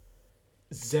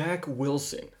Zach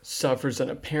Wilson suffers an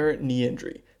apparent knee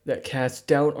injury that casts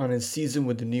doubt on his season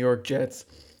with the New York Jets.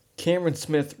 Cameron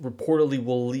Smith reportedly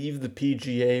will leave the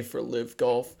PGA for Live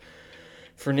Golf.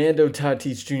 Fernando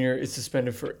Tatis Jr. is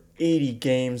suspended for 80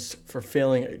 games for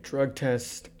failing a drug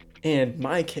test. And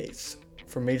my case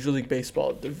for Major League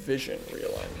Baseball division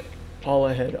realignment. All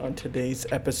ahead on today's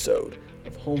episode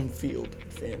of Home Field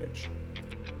Advantage.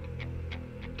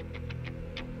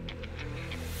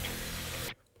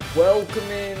 Welcome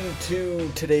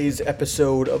into today's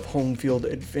episode of Home Field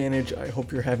Advantage. I hope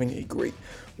you're having a great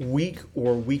week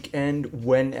or weekend,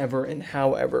 whenever and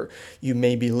however you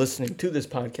may be listening to this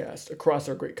podcast across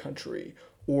our great country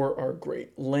or our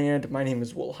great land. My name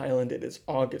is Will Highland. It is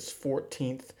August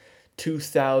 14th,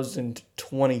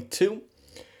 2022.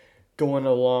 Going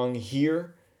along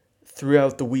here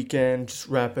throughout the weekend, just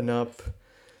wrapping up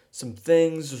some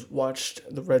things. Watched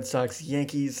the Red Sox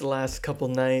Yankees the last couple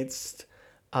nights.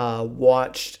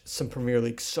 Watched some Premier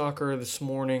League soccer this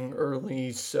morning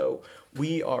early, so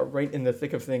we are right in the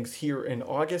thick of things here in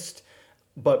August.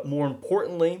 But more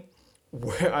importantly,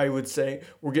 where I would say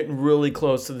we're getting really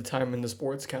close to the time in the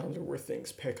sports calendar where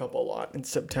things pick up a lot in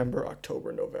September,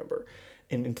 October, November,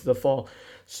 and into the fall.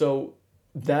 So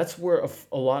that's where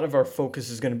a lot of our focus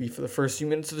is going to be for the first few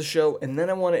minutes of the show. And then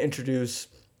I want to introduce,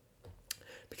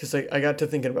 because I got to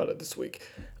thinking about it this week,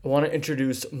 I want to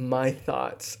introduce my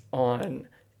thoughts on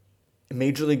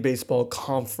Major League Baseball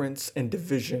conference and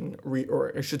division,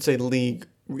 or I should say league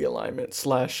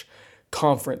realignment /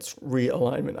 conference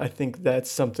realignment. I think that's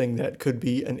something that could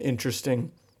be an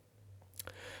interesting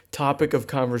topic of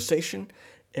conversation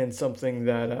and something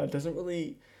that doesn't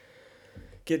really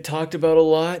get talked about a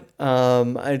lot.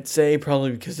 I'd say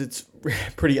probably because it's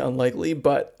pretty unlikely,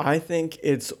 but I think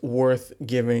it's worth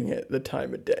giving it the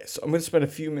time of day. So I'm going to spend a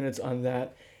few minutes on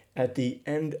that at the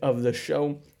end of the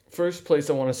show. First place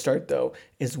I want to start, though,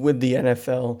 is with the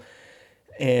NFL,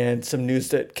 and some news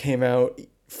that came out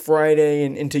Friday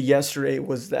and into yesterday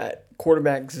was that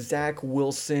quarterback Zach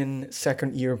Wilson,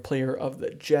 second-year player of the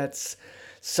Jets,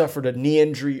 suffered a knee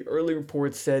injury. Early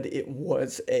reports said it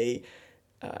was a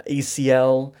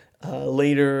ACL.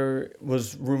 Later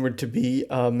was rumored to be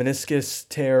a meniscus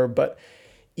tear, but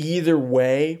either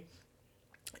way,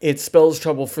 it spells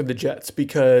trouble for the Jets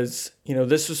because,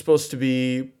 this was supposed to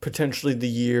be potentially the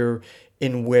year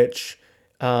in which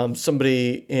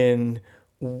somebody in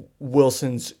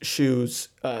Wilson's shoes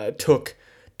took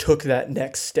that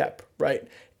next step, right,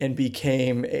 and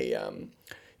became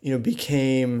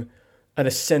became an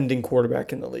ascending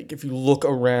quarterback in the league. If you look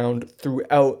around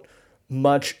throughout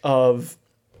much of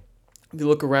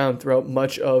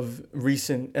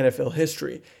recent NFL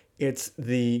history, it's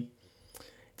the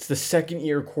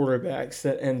second-year quarterbacks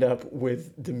that end up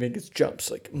with the biggest jumps,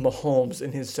 like Mahomes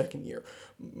in his second year,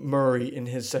 Murray in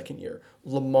his second year,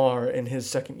 Lamar in his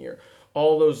second year.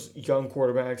 All those young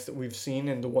quarterbacks that we've seen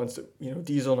and the ones that,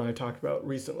 Diesel and I talked about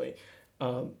recently,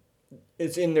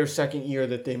 it's in their second year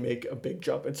that they make a big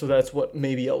jump. And so that's what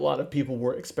maybe a lot of people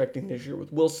were expecting this year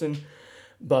with Wilson.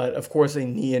 But, of course, a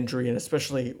knee injury, and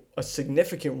especially a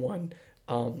significant one,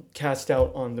 cast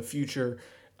out on the future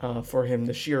for him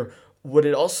this year. What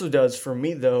it also does for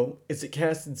me, though, is it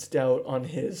casts doubt on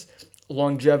his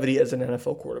longevity as an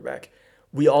NFL quarterback.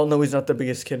 We all know he's not the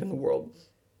biggest kid in the world.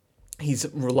 He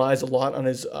relies a lot on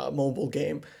his mobile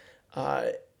game,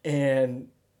 and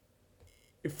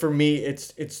for me,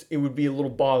 it would be a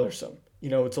little bothersome.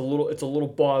 It's a little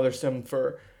bothersome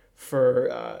for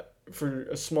a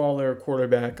smaller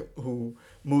quarterback who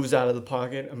moves out of the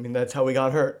pocket. I mean, that's how he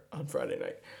got hurt on Friday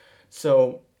night.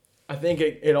 So I think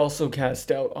it also casts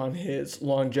doubt on his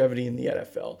longevity in the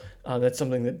NFL. That's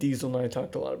something that Diesel and I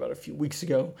talked a lot about a few weeks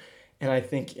ago, and I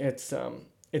think it's a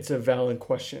valid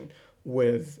question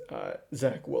with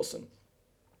Zach Wilson.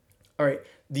 All right,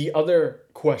 the other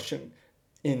question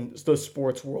in the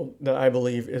sports world that I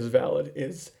believe is valid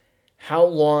is how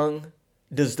long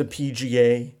does the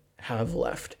PGA have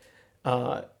left?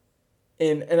 And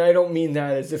I don't mean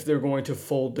that as if they're going to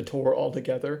fold the tour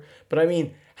altogether, but I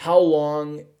mean how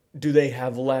long do they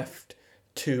have left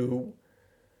to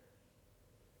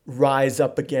rise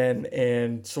up again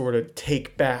and sort of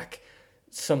take back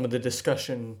some of the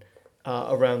discussion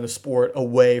around the sport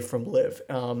away from Live?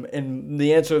 And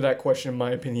the answer to that question, in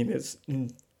my opinion, is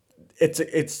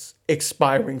it's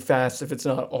expiring fast if it's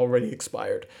not already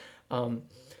expired.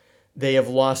 They have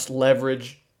lost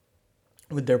leverage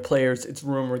with their players. It's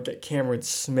rumored that Cameron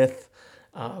Smith,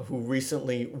 who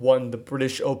recently won the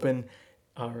British Open,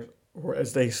 or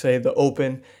as they say, the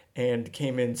Open, and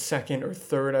came in second or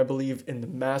third, I believe, in the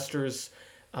Masters.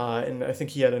 And I think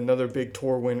he had another big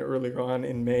tour win earlier on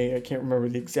in May. I can't remember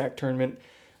the exact tournament.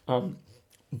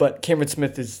 But Cameron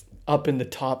Smith is up in the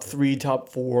top 3, top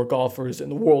 4 golfers in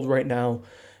the world right now,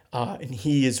 and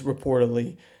he is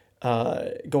reportedly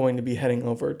going to be heading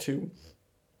over to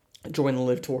join the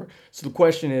Live Tour. So the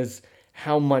question is,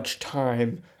 how much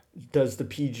time does the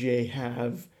PGA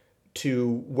have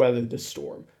to weather the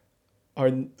storm?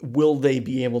 Will they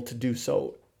be able to do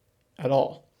so at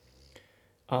all?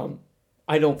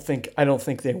 I don't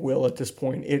think they will at this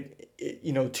point.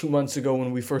 2 months ago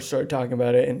when we first started talking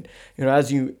about it, and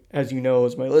as you know,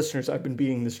 as my listeners, I've been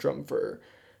beating this drum for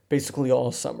basically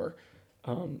all summer.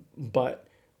 But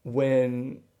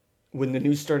when the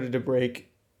news started to break,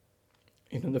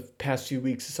 the past few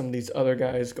weeks, some of these other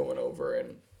guys going over,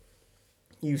 and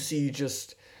you see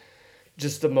just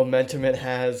the momentum it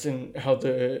has, and how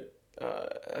the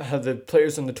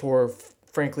players on the tour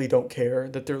frankly don't care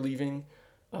that they're leaving.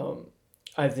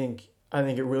 I think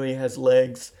it really has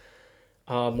legs,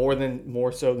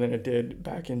 more so than it did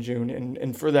back in June,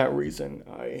 and for that reason,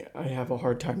 I have a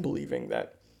hard time believing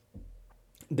that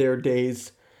their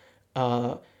days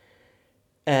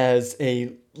as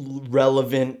a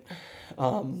relevant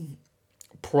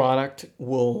product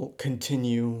will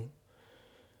continue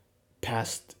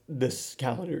past this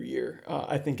calendar year.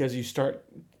 I think as you start,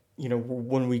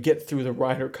 when we get through the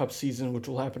Ryder Cup season, which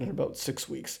will happen in about 6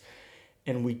 weeks,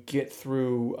 and we get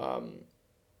through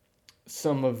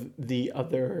some of the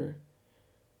other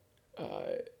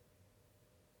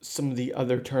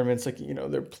tournaments, like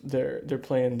they're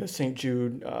playing the St.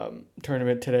 Jude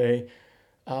tournament today.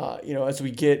 As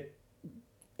we get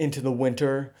into the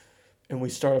winter and we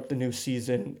start up the new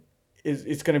season,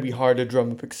 it's going to be hard to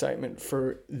drum up excitement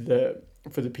for the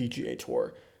PGA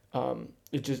Tour.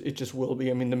 It just will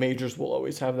be. I mean, the majors will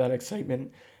always have that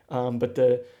excitement, but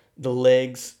the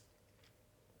legs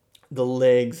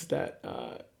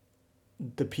that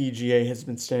the PGA has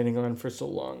been standing on for so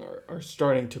long are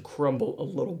starting to crumble a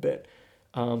little bit,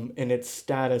 and its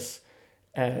status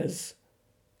as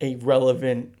a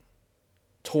relevant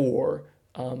tour,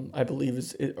 I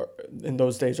believe, in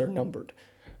those days are numbered.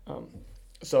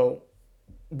 So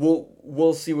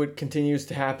we'll see what continues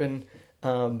to happen,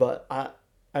 but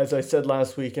as I said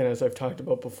last week, and as I've talked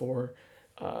about before,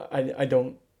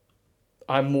 I'm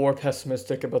more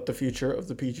pessimistic about the future of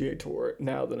the PGA Tour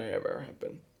now than I ever have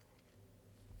been.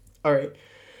 All right,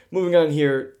 moving on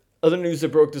here. Other news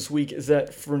that broke this week is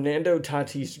that Fernando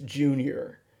Tatis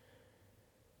Jr.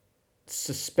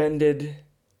 suspended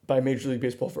by Major League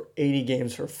Baseball for 80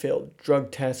 games for a failed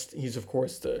drug test. He's, of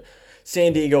course, the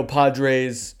San Diego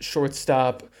Padres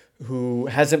shortstop who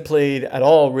hasn't played at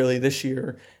all really this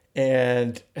year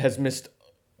and has missed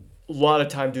a lot of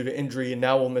time due to injury, and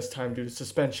now will miss time due to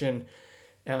suspension.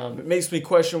 It makes me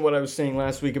question what I was saying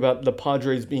last week about the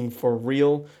Padres being for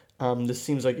real. This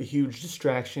seems like a huge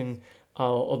distraction,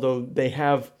 although they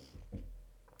have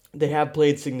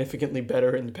played significantly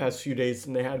better in the past few days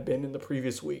than they had been in the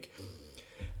previous week.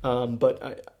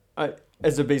 But I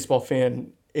as a baseball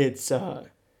fan, it's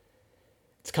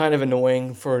kind of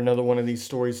annoying for another one of these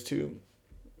stories to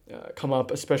come up,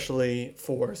 especially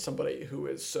for somebody who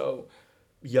is so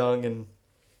young and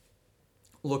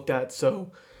looked at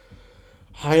so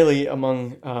highly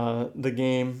among the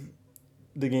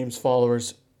game's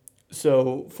followers.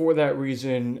 So for that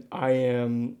reason,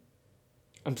 I'm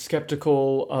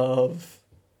skeptical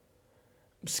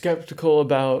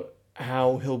about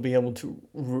how he'll be able to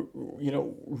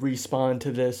respond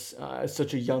to this as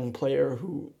such a young player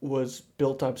who was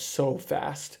built up so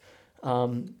fast.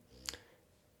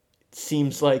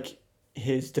 Seems like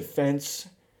his defense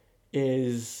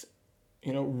is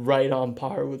right on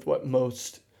par with what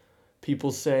most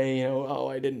people say. Oh,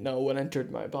 I didn't know what entered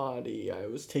my body, I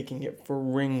was taking it for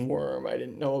ringworm, I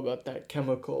didn't know about that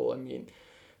chemical. I mean,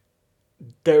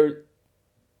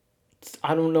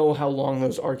 I don't know how long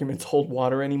those arguments hold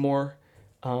water anymore,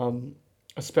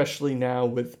 especially now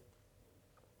with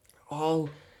all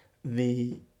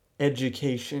the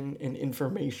education and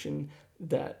information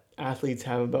that athletes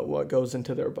have about what goes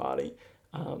into their body.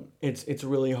 It's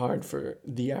really hard for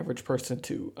the average person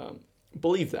to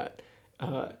believe that.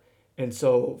 And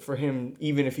so for him,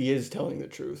 even if he is telling the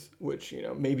truth, which,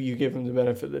 maybe you give him the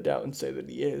benefit of the doubt and say that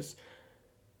he is,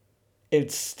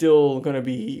 it's still going to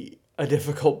be a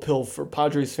difficult pill for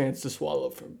Padres fans to swallow,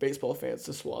 for baseball fans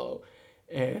to swallow,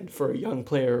 and for a young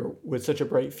player with such a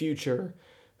bright future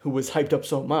who was hyped up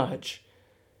so much.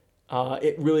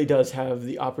 It really does have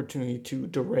the opportunity to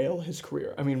derail his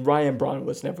career. I mean, Ryan Braun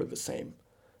was never the same.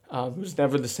 He was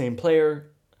never the same player.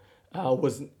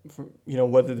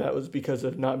 Whether that was because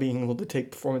of not being able to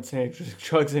take performance-enhancing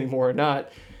drugs anymore or not,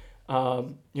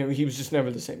 he was just never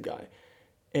the same guy.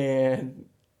 And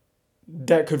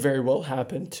that could very well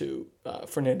happen to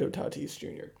Fernando Tatis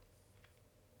Jr.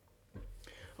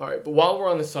 All right, but while we're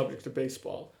on the subject of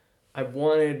baseball, I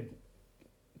wanted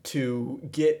to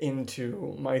get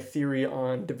into my theory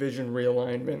on division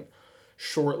realignment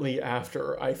shortly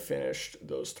after I finished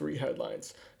those three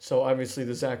headlines. So obviously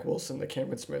the Zach Wilson, the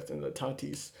Cameron Smith, and the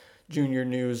Tatis Jr.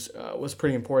 news was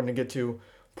pretty important to get to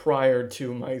prior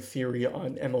to my theory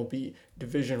on MLB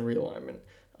division realignment.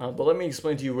 But let me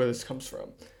explain to you where this comes from.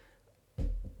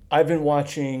 I've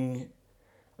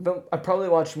probably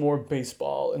watched more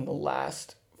baseball in the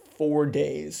last 4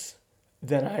 days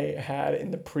than I had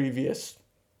in the previous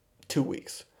 2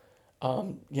 weeks.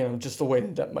 Just the way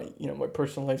that my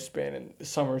personal lifespan and the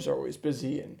summers are always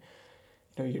busy, and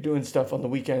you're doing stuff on the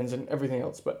weekends and everything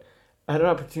else. But I had an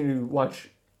opportunity to watch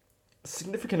a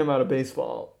significant amount of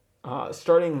baseball,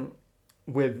 starting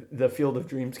with the Field of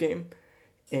Dreams game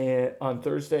on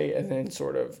Thursday, and then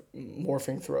sort of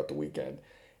morphing throughout the weekend.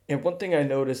 And one thing I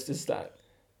noticed is that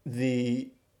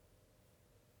the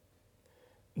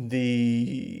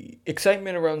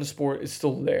excitement around the sport is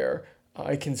still there.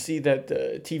 I can see that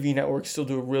the TV networks still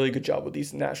do a really good job with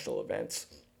these national events.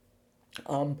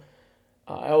 I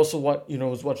also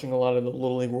was watching a lot of the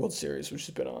Little League World Series, which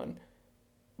has been on.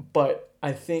 But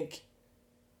I think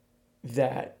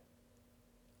that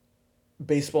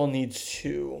baseball needs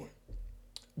to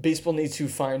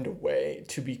find a way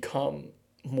to become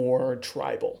more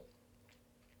tribal.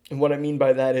 And what I mean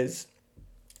by that is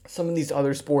some of these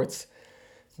other sports,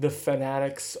 the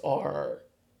fanatics are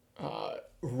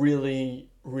really,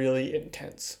 really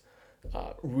intense,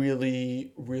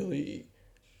 really, really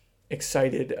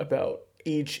excited about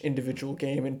each individual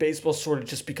game. And baseball sort of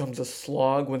just becomes a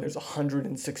slog when there's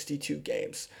 162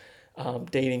 games,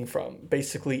 dating from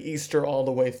basically Easter all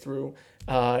the way through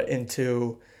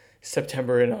into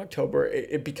September and October.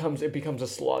 It becomes a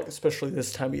slog, especially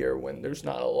this time of year when there's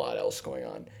not a lot else going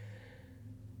on.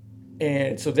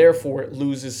 And so therefore it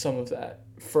loses some of that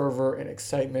fervor and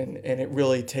excitement, and it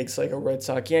really takes like a Red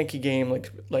Sox Yankee game,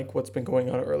 like what's been going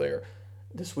on earlier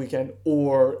this weekend,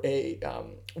 or a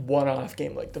one-off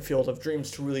game like the Field of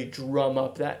Dreams to really drum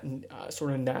up that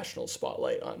sort of national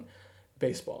spotlight on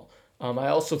baseball. I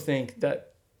also think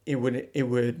that it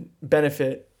would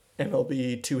benefit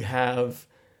MLB to have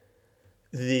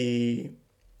the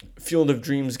Field of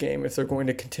Dreams game, if they're going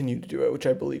to continue to do it, which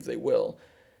I believe they will,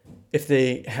 if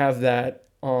they have that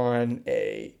on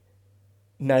a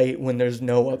night when there's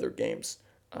no other games.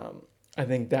 I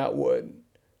think that would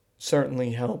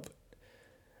certainly help,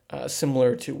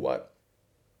 similar to what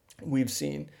we've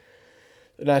seen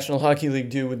the National Hockey League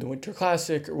do with the Winter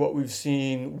Classic, or what we've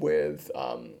seen with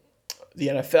the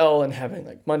NFL and having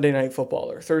like Monday Night Football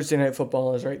or Thursday Night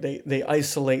Football is right. They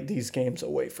isolate these games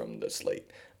away from the slate,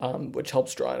 which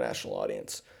helps draw a national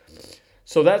audience.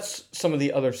 So that's some of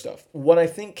the other stuff. What I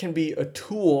think can be a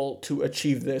tool to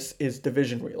achieve this is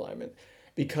division realignment,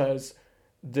 because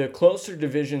the closer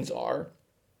divisions are,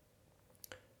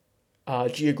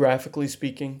 geographically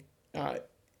speaking,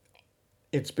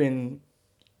 it's been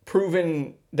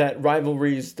proven that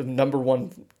rivalries, the number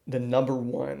one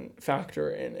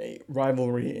factor in a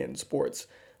rivalry in sports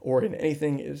or in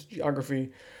anything, is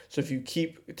geography. So if you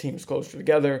keep teams closer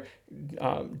together,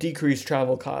 decrease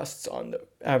travel costs on the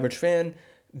average fan,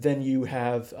 then you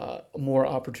have more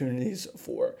opportunities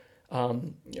for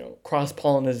cross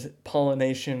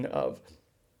pollination of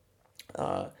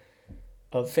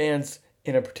fans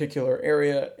in a particular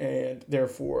area, and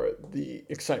therefore the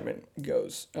excitement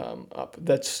goes up.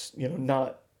 That's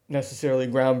not necessarily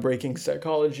groundbreaking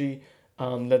psychology.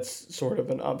 That's sort of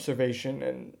an observation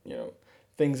and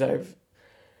things I've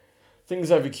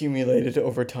accumulated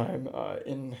over time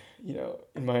in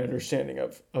my understanding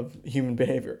of human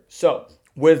behavior. So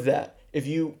with that, if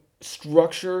you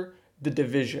structure the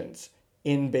divisions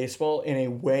in baseball in a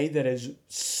way that is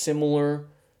similar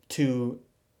to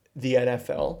the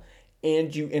NFL,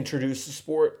 and you introduce the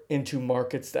sport into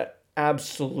markets that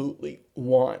absolutely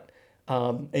want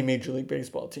a Major League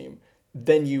Baseball team,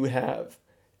 then you have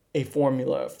a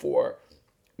formula for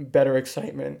better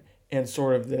excitement and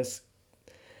sort of this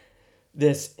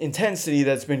intensity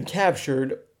that's been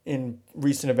captured in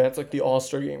recent events like the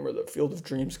All-Star game or the Field of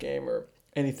Dreams game or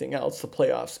anything else, the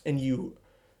playoffs, and you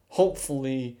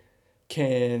hopefully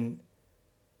can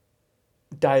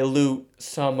dilute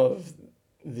some of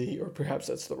or perhaps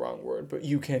that's the wrong word, but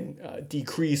you can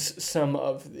decrease some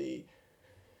of the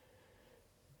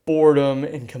boredom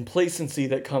and complacency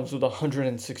that comes with a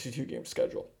 162 game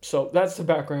schedule. So that's the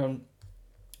background.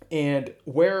 And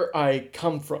where I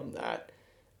come from that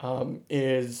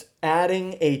is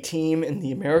adding a team in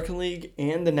the American League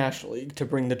and the National League to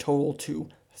bring the total to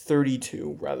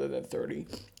 32 rather than 30,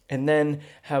 and then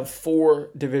have 4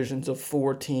 divisions of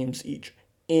 4 teams each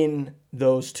in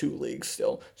those 2 leagues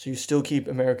still. So you still keep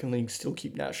American League, still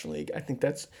keep National League. I think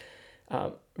that's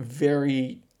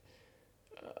very,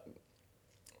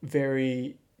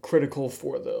 very critical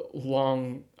for the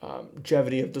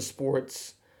longevity of the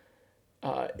sports.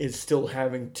 Is still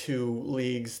having 2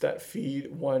 leagues that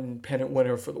feed one pennant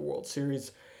winner for the World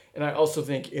Series. And I also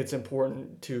think it's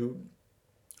important to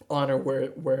honor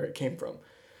where it came from.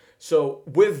 So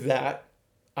with that,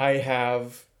 I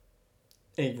have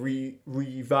a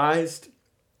revised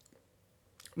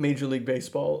Major League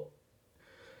Baseball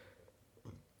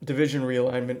division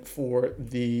realignment for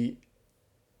the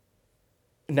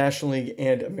National League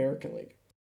and American League.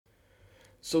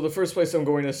 So the first place I'm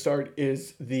going to start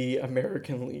is the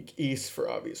American League East for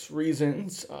obvious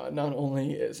reasons. Not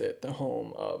only is it the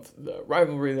home of the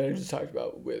rivalry that I just talked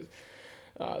about with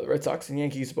the Red Sox and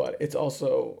Yankees, but it's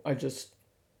also, I just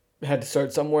had to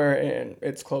start somewhere and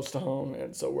it's close to home,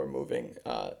 and so we're moving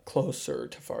closer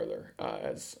to farther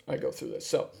as I go through this.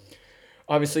 So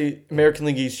obviously, American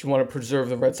League East, you want to preserve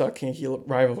the Red Sox-Yankee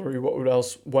rivalry. What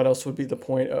else would be the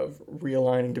point of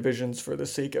realigning divisions for the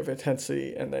sake of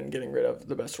intensity and then getting rid of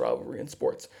the best rivalry in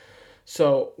sports?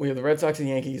 So we have the Red Sox and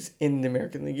Yankees in the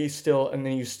American League East still, and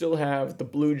then you still have the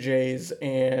Blue Jays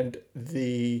and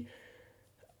the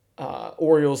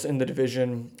Orioles in the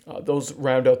division. Those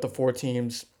round out the 4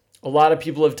 teams. A lot of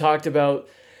people have talked about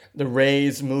the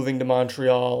Rays moving to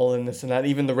Montreal and this and that.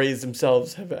 Even the Rays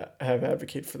themselves have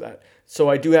advocated for that. So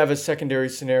I do have a secondary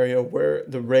scenario where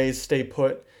the Rays stay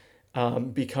put,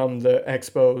 become the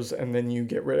Expos, and then you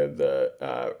get rid of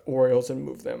the Orioles and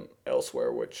move them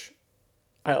elsewhere, which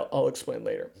I'll explain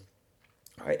later.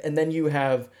 All right, and then you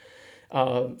have,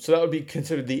 so that would be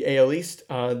considered the AL East.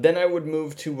 Then I would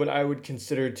move to what I would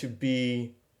consider to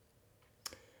be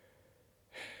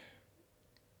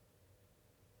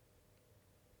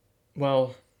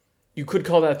well, you could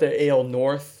call that the AL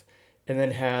North, and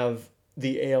then have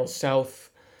the AL South,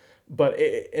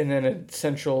 and then a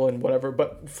Central and whatever.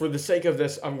 But for the sake of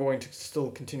this, I'm going to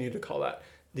still continue to call that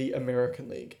the American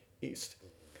League East.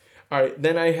 All right,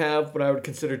 then I have what I would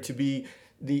consider to be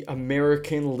the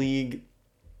American League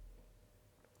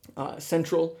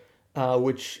Central,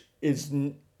 which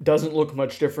doesn't look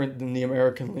much different than the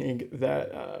American League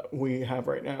that we have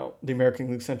right now. The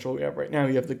American League Central we have right now.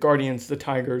 You have the Guardians, the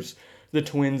Tigers, the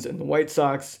Twins, and the White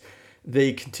Sox.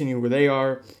 They continue where they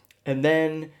are. And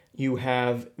then you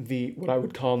have what I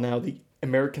would call now the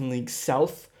American League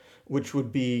South, which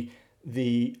would be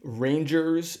the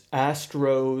Rangers,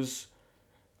 Astros,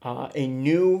 a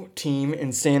new team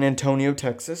in San Antonio,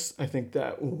 Texas. I think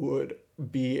that would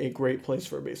be a great place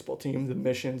for a baseball team. The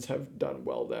Missions have done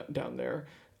well down there,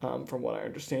 from what I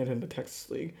understand, in the Texas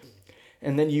League.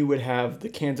 And then you would have the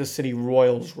Kansas City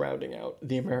Royals rounding out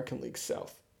the American League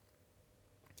South.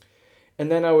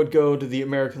 And then I would go to the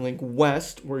American League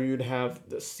West, where you'd have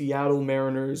the Seattle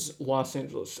Mariners, Los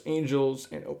Angeles Angels,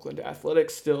 and Oakland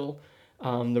Athletics still.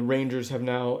 The Rangers and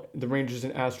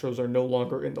Astros are no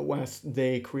longer in the West.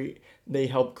 They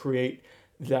help create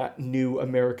that new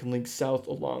American League South,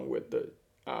 along with the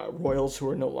Royals, who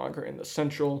are no longer in the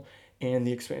Central, and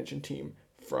the expansion team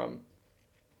from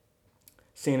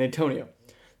San Antonio.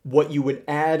 What you would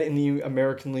add in the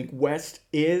American League West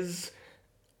is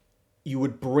you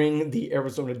would bring the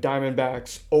Arizona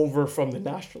Diamondbacks over from the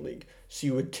National League. So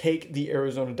you would take the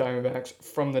Arizona Diamondbacks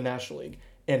from the National League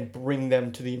and bring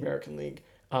them to the American League.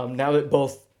 Now that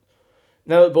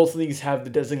both leagues have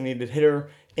the designated hitter,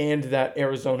 and that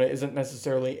Arizona isn't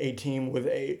necessarily a team with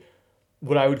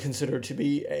what I would consider to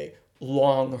be a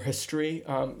long history,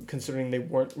 considering they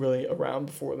weren't really around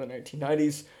before the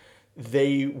 1990s,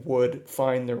 they would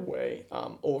find their way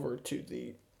over to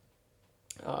the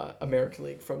American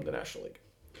League from the National League.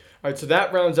 All right, so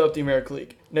that rounds out the American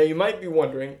League. Now, you might be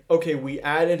wondering, okay, we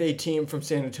added a team from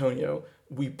San Antonio.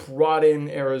 We brought in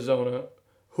Arizona.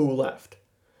 Who left?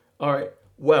 All right,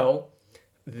 well,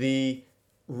 the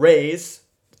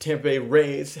Tampa Bay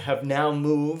Rays, have now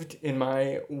moved, in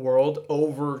my world,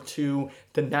 over to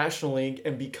the National League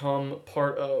and become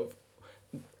part of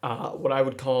what I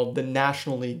would call the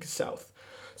National League South.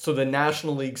 So the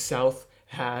National League South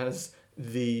has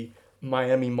the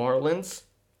Miami Marlins,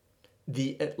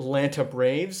 the Atlanta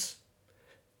Braves,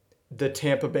 the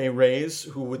Tampa Bay Rays,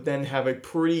 who would then have a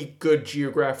pretty good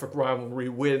geographic rivalry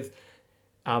with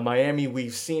Miami.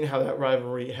 We've seen how that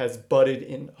rivalry has budded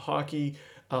in hockey.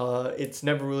 It's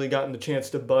never really gotten the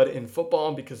chance to bud in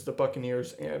football because the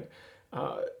Buccaneers and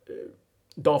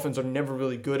Dolphins are never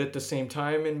really good at the same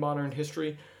time in modern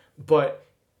history. But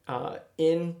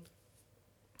in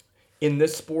in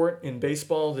this sport, in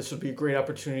baseball, this would be a great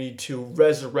opportunity to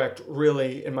resurrect,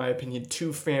 really, in my opinion,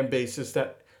 two fan bases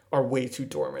that are way too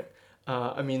dormant.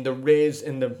 I mean, the Rays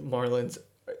and the Marlins,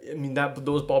 I mean,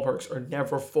 those ballparks are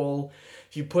never full.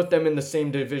 If you put them in the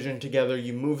same division together,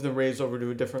 you move the Rays over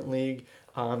to a different league,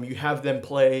 you have them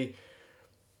play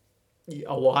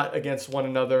a lot against one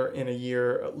another in a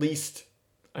year. At least,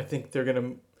 I think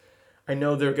I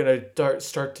know they're going to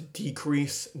start to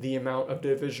decrease the amount of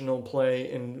divisional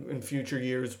play in future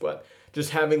years, but just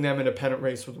having them in a pennant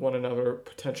race with one another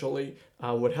potentially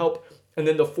would help. And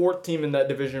then the fourth team in that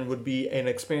division would be an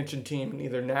expansion team in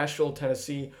either Nashville,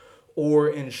 Tennessee, or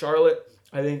in Charlotte.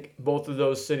 I think both of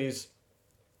those cities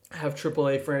have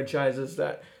AAA franchises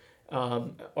that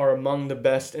are among the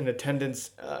best in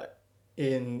attendance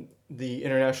in the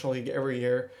International League every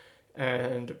year.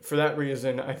 And for that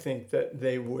reason, I think that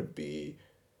they would be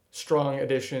strong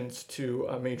additions to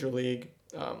a major league,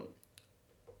 a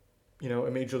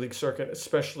major league circuit,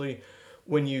 especially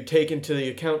when you take into the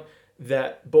account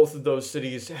that both of those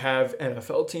cities have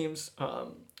NFL teams.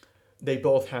 They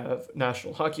both have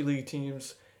National Hockey League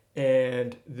teams,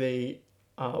 and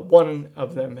one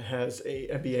of them has a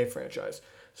NBA franchise.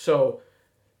 So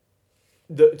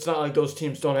it's not like those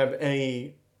teams don't have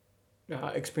any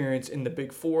experience in the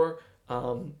Big Four.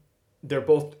 They're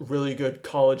both really good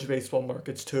college baseball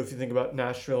markets too. If you think about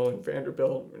Nashville and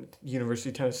Vanderbilt, and University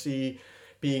of Tennessee,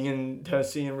 being in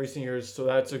Tennessee in recent years, so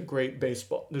that's a great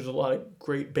baseball. There's a lot of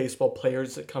great baseball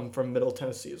players that come from Middle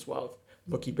Tennessee as well.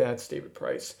 Mookie Betts, David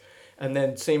Price, and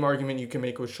then same argument you can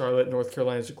make with Charlotte. North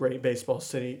Carolina is a great baseball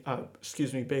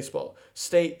baseball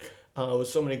state with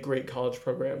so many great college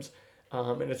programs,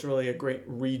 and it's really a great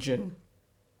region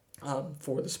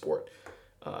for the sport.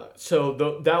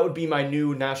 So that would be my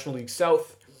new National League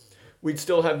South. We'd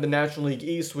still have the National League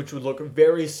East, which would look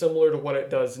very similar to what it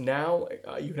does now.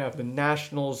 You'd have the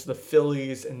Nationals, the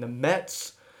Phillies, and the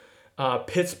Mets.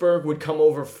 Pittsburgh would come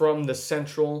over from the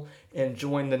Central and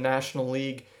join the National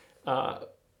League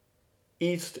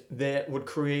East. That would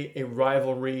create a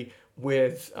rivalry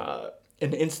with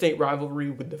an in-state rivalry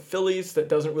with the Phillies that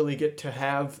doesn't really get to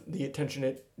have the attention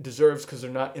it deserves because they're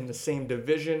not in the same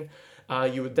division.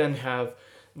 You would then have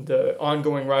the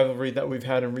ongoing rivalry that we've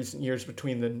had in recent years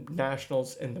between the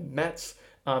Nationals and the Mets.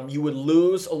 You would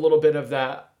lose a little bit of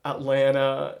that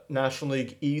Atlanta National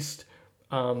League East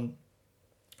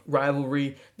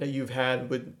rivalry that you've had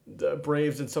with the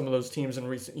Braves and some of those teams in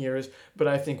recent years. But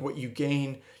I think what you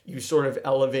gain, you sort of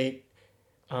elevate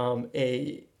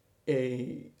a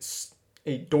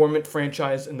dormant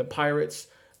franchise in the Pirates,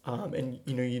 and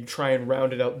you try and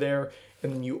round it out there,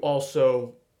 and then you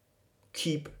also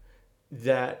keep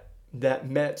that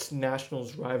Mets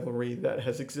Nationals rivalry that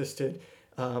has existed,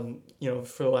 for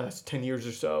the last 10 years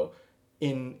or so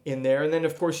in there. And then,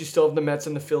 of course, you still have the Mets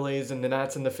and the Phillies and the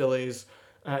Nats and the Phillies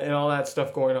and all that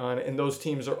stuff going on. And those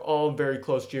teams are all very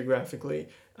close geographically.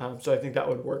 So I think that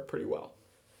would work pretty well.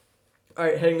 All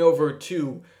right, heading over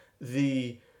to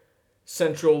the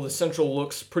Central. The Central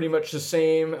looks pretty much the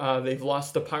same. They've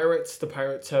lost the Pirates. The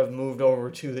Pirates have moved over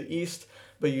to the East.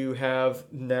 But you have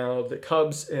now the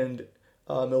Cubs and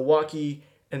Milwaukee,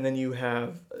 and then you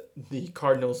have the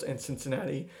Cardinals and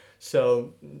Cincinnati.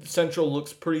 So Central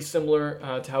looks pretty similar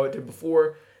to how it did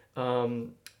before.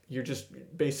 You're just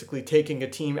basically taking a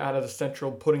team out of the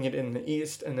Central, putting it in the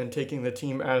East, and then taking the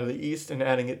team out of the East and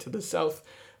adding it to the South,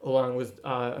 along with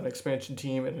an expansion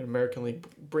team and an American League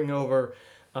bring over.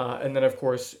 And then, of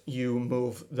course, you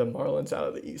move the Marlins out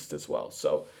of the East as well.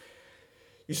 So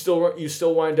you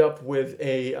still wind up with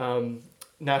a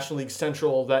National League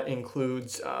Central that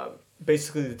includes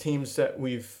basically the teams that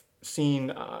we've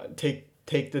seen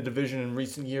take the division in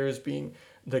recent years, being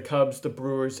the Cubs, the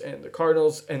Brewers, and the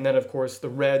Cardinals, and then of course the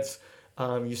Reds.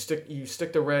 You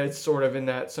stick the Reds sort of in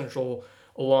that Central,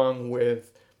 along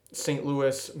with St.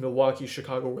 Louis, Milwaukee,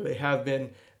 Chicago, where they have been,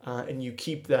 and you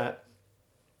keep that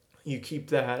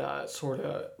sort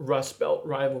of Rust Belt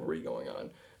rivalry going on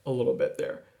a little bit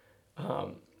there.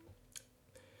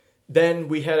 Then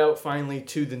we head out finally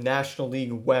to the National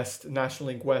League West. National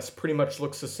League West pretty much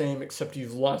looks the same, except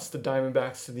you've lost the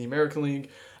Diamondbacks to the American League,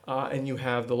 and you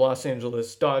have the Los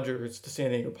Angeles Dodgers, the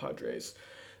San Diego Padres,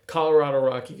 Colorado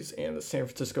Rockies, and the San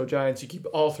Francisco Giants. You keep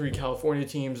all three California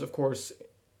teams, of course,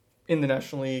 in the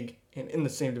National League and in the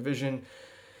same division.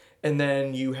 And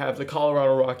then you have the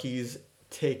Colorado Rockies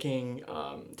taking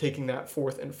that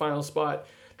fourth and final spot.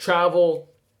 Travel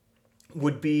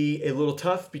would be a little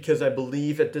tough because I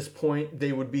believe at this point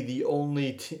they would be the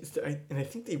only team, and I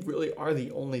think they really are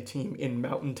the only team in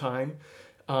Mountain Time.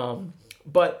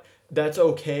 But that's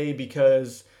okay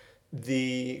because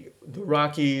the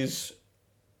Rockies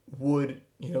would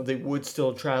They would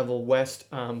still travel west,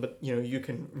 but you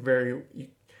can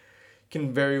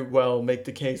very well make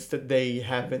the case that they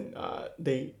haven't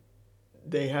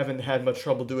had much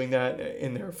trouble doing that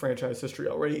in their franchise history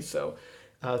already. So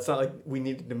it's not like we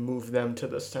needed to move them to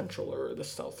the central or the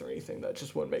south or anything. That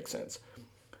just wouldn't make sense.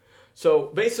 So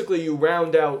basically, you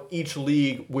round out each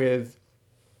league with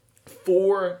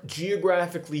four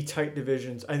geographically tight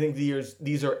divisions. I think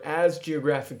these are as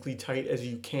geographically tight as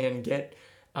you can get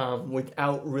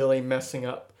without really messing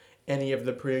up any of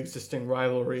the pre-existing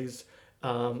rivalries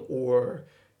or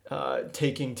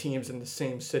taking teams in the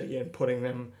same city and putting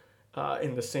them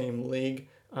in the same league,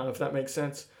 if that makes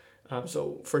sense.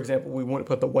 So, for example, we wouldn't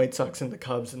put the White Sox and the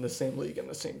Cubs in the same league in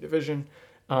the same division.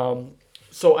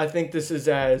 So I think this is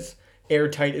as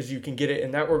airtight as you can get it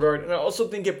in that regard. And I also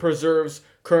think it preserves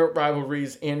current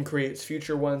rivalries and creates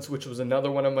future ones, which was another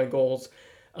one of my goals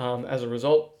as a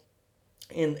result.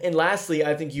 And lastly,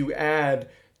 I think you add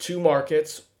two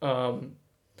markets,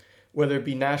 whether it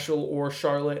be Nashville or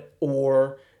Charlotte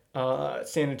or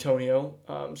San Antonio.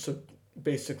 So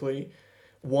basically,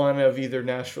 one of either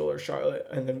Nashville or Charlotte,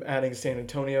 and then adding San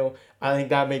Antonio. I think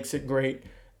that makes it great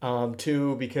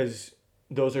too, because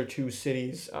those are two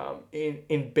cities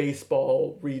in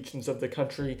baseball regions of the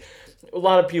country. A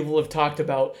lot of people have talked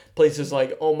about places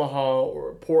like Omaha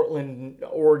or Portland,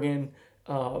 Oregon.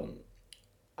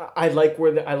 I like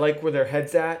where their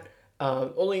heads at.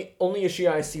 Only issue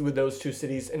I see with those two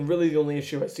cities, and really the only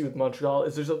issue I see with Montreal,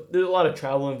 is there's a lot of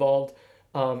travel involved.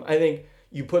 I think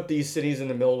you put these cities in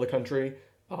the middle of the country,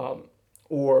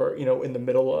 or in the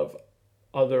middle of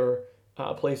other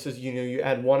places. You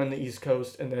add one in the East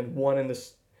Coast and then one in the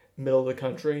middle of the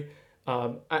country.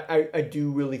 I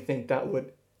do really think that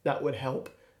would help,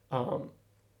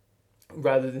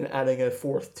 rather than adding a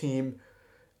fourth team.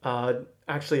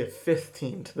 Actually, a fifth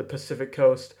team to the Pacific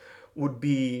Coast would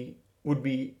be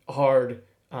hard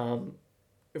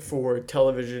for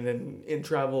television and in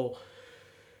travel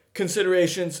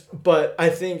considerations. But I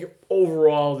think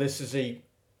overall this is a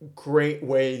great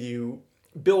way to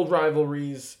build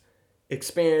rivalries,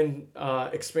 expand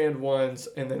ones,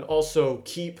 and then also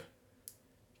keep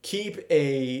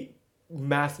a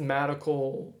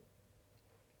mathematical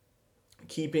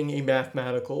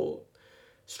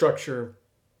structure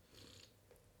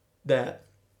that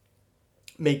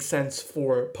makes sense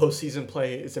for postseason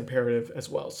play is imperative as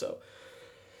well. So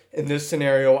in this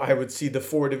scenario, I would see the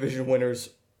four division winners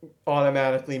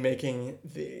automatically making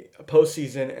the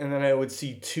postseason, and then I would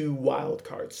see two wild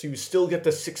cards. So you still get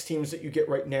the 6 teams that you get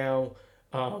right now,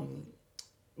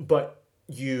 but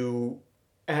you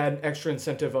add extra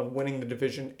incentive on winning the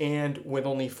division, and with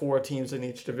only 4 teams in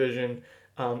each division,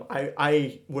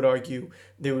 I would argue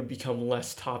they would become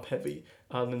less top heavy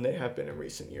than they have been in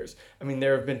recent years. I mean,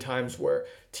 there have been times where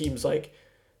teams like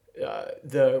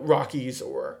the Rockies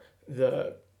or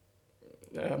the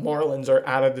Marlins are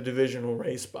out of the divisional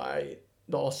race by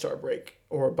the All-Star break,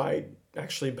 or by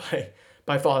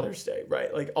Father's Day,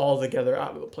 right? Like all together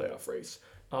out of the playoff race.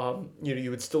 You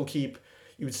would still keep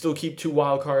 2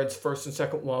 wild cards, first and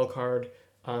second wild card,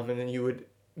 and then you would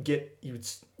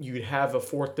have a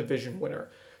 4th division winner.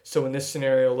 So in this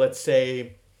scenario, let's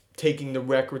say, taking the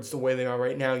records the way they are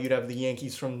right now, you'd have the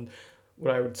Yankees from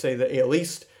what I would say the AL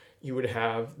East. You would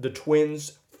have the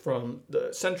Twins from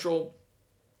the Central,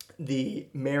 the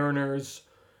Mariners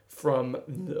from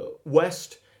the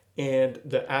West, and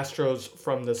the Astros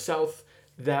from the South.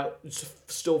 That's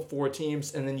still 4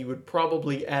 teams. And then you would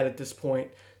probably add at this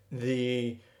point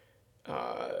the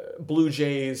Blue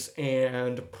Jays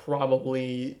and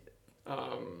probably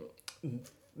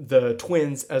the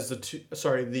Twins as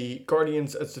the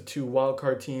Guardians as the 2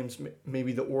 wildcard teams,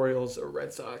 maybe the Orioles or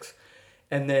Red Sox.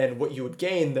 And then what you would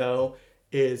gain, though,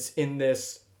 is in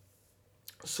this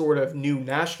sort of new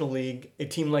National League, a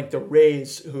team like the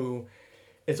Rays, who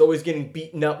is always getting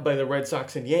beaten up by the Red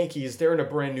Sox and Yankees. They're in a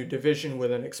brand new division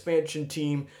with an expansion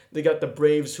team. They got the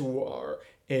Braves, who are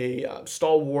a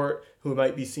stalwart, who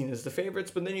might be seen as the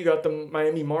favorites. But then you got the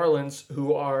Miami Marlins,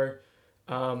 who are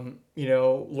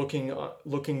looking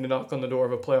to knock on the door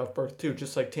of a playoff berth too,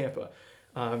 just like Tampa.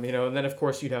 And then of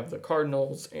course you'd have the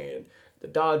Cardinals and the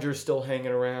Dodgers still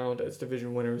hanging around as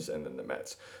division winners, and then the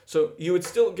Mets. So you would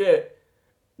still get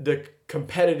the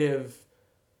competitive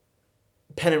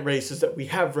pennant races that we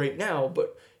have right now,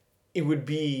 but it would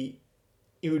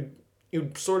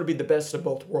sort of be the best of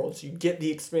both worlds. You get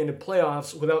the expanded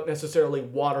playoffs without necessarily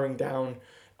watering down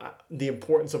the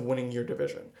importance of winning your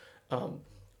division.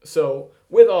 So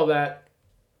with all that,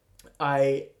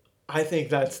 I think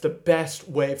that's the best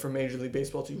way for Major League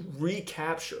Baseball to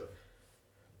recapture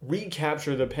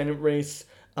the pennant race,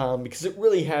 because it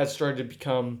really has started to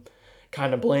become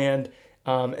kind of bland.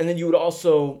 And then you would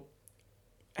also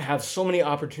have so many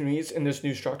opportunities in this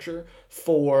new structure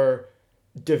for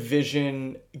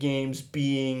division games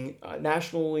being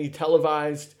nationally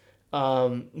televised,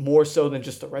 more so than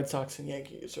just the Red Sox and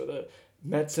Yankees or the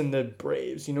Mets and the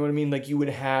Braves. You know what I mean? Like you would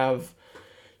have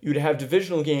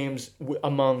divisional games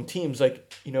among teams.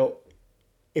 Like,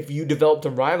 if you developed a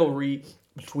rivalry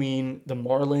between the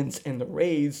Marlins and the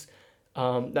Rays,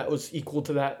 that was equal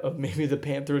to that of maybe the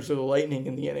Panthers or the Lightning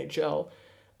in the NHL.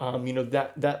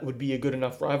 That would be a good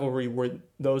enough rivalry where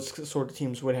those sort of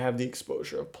teams would have the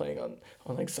exposure of playing on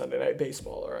like Sunday Night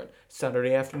Baseball or a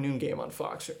Saturday afternoon game on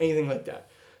Fox or anything like that.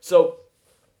 So,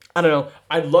 I don't know.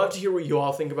 I'd love to hear what you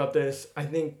all think about this. I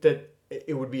think that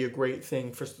it would be a great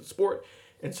thing for the sport.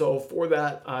 And so for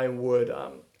that, I would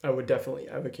definitely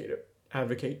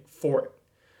advocate for it.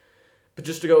 But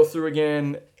just to go through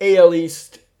again, AL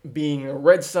East being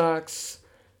Red Sox,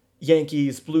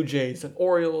 Yankees, Blue Jays, and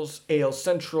Orioles. AL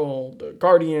Central, the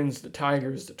Guardians, the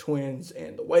Tigers, the Twins,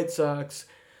 and the White Sox.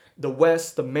 The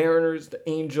West, the Mariners, the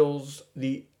Angels,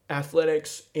 the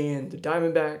Athletics, and the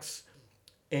Diamondbacks.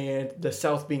 And the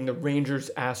South being the Rangers,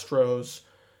 Astros,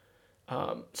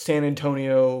 San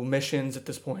Antonio Missions at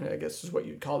this point, I guess is what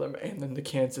you'd call them, and then the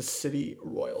Kansas City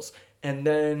Royals. And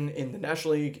then in the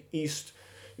National League East,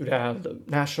 you'd have the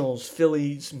Nationals,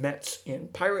 Phillies, Mets,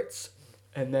 and Pirates.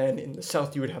 And then in the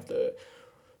South, you would have the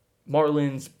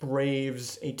Marlins,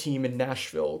 Braves, a team in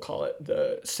Nashville, call it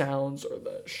the Sounds or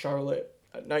the Charlotte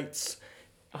Knights.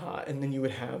 And then you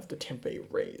would have the Tampa Bay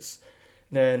Rays.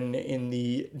 Then in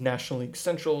the National League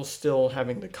Central, still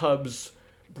having the Cubs,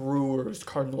 Brewers,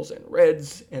 Cardinals, and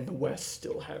Reds. And the West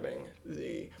still having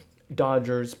the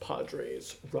Dodgers,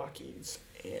 Padres, Rockies,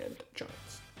 and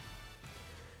Giants.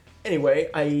 Anyway,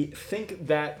 I think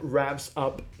that wraps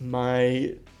up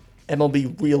my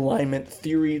MLB realignment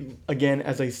theory. Again,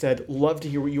 as I said, love to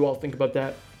hear what you all think about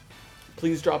that.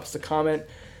 Please drop us a comment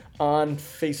on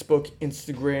Facebook,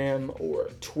 Instagram,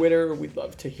 or Twitter. We'd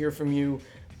love to hear from you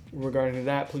regarding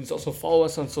that. Please also follow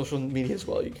us on social media as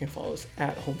well. You can follow us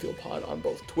at HomefieldPod on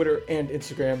both Twitter and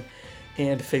Instagram,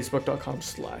 and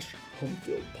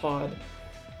Facebook.com/HomefieldPod.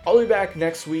 I'll be back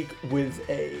next week with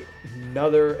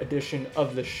another edition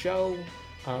of the show.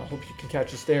 Hope you can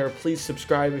catch us there. Please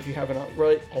subscribe if you haven't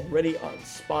already on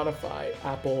Spotify,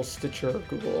 Apple, Stitcher,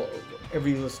 Google, or wherever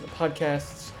you listen to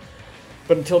podcasts.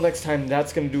 But until next time,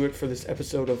 that's going to do it for this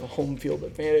episode of Home Field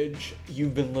Advantage.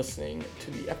 You've been listening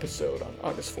to the episode on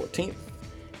August 14th,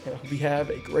 and I hope you have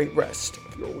a great rest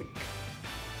of your week.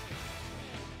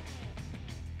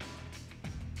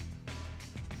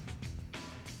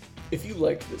 If you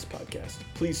liked this podcast,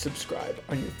 please subscribe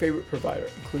on your favorite provider,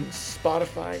 including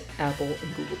Spotify, Apple,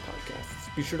 and Google Podcasts.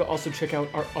 Be sure to also check out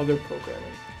our other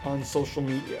programming on social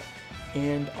media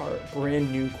and our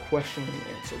brand new question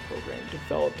and answer program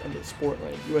developed under the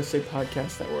Sportland USA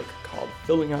Podcast Network called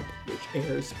Filling Up, which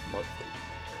airs monthly.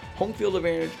 Home Field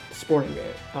Advantage, Sporting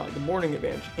Advantage, The Morning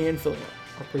Advantage, and Filling Up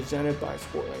are presented by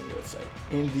Sportland USA,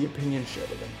 and the opinions shared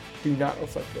with them do not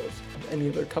reflect those of any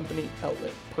other company,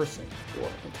 outlet, person, or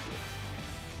entity.